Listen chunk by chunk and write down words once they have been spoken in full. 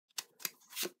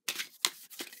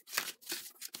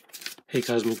Hey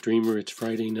Cosmic Dreamer, it's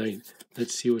Friday night.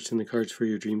 Let's see what's in the cards for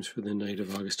your dreams for the night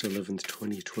of August 11th,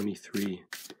 2023.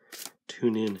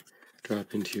 Tune in,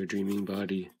 drop into your dreaming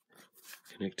body,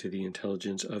 connect to the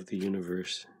intelligence of the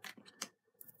universe.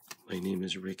 My name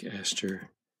is Rick Aster.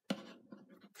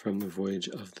 From the Voyage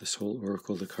of the Soul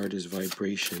Oracle, the card is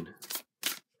Vibration.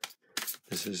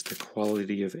 This is the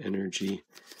quality of energy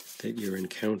that you're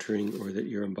encountering or that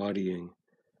you're embodying.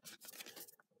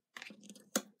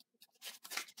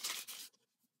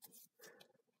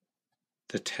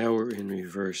 The Tower in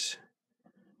Reverse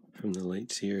from the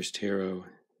Late Seers Tarot.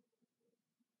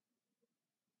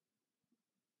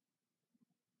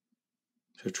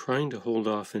 So trying to hold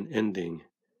off an ending.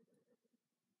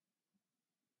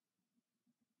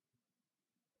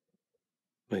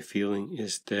 My feeling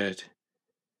is that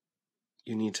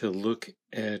you need to look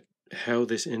at how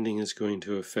this ending is going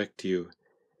to affect you.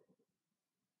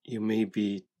 You may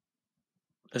be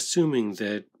assuming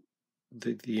that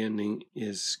the ending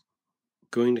is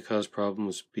going to cause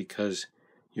problems because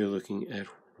you're looking at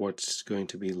what's going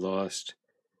to be lost.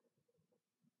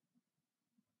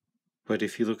 But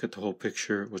if you look at the whole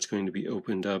picture, what's going to be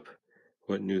opened up,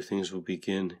 what new things will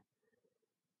begin,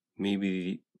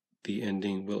 maybe the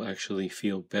ending will actually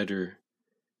feel better,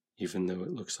 even though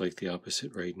it looks like the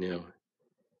opposite right now.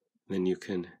 Then you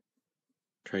can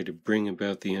try to bring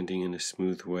about the ending in a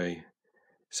smooth way.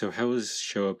 So how does this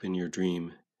show up in your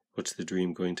dream? What's the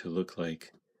dream going to look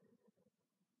like?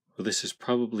 Well, this is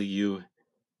probably you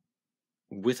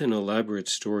with an elaborate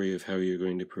story of how you're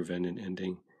going to prevent an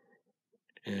ending.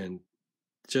 And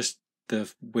just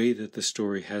the way that the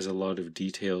story has a lot of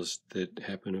details that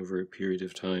happen over a period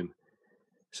of time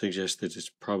suggests that it's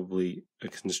probably a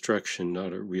construction,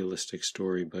 not a realistic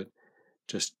story, but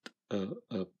just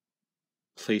a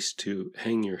place to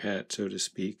hang your hat, so to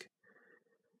speak.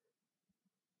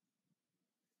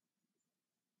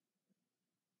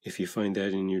 If you find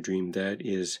that in your dream, that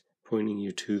is pointing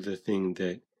you to the thing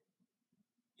that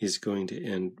is going to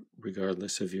end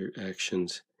regardless of your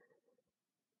actions.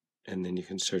 And then you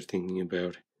can start thinking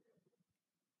about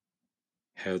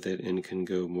how that end can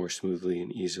go more smoothly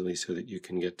and easily so that you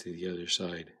can get to the other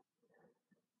side.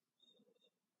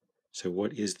 So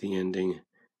what is the ending?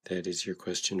 That is your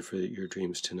question for your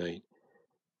dreams tonight.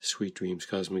 Sweet dreams,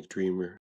 Cosmic Dreamer.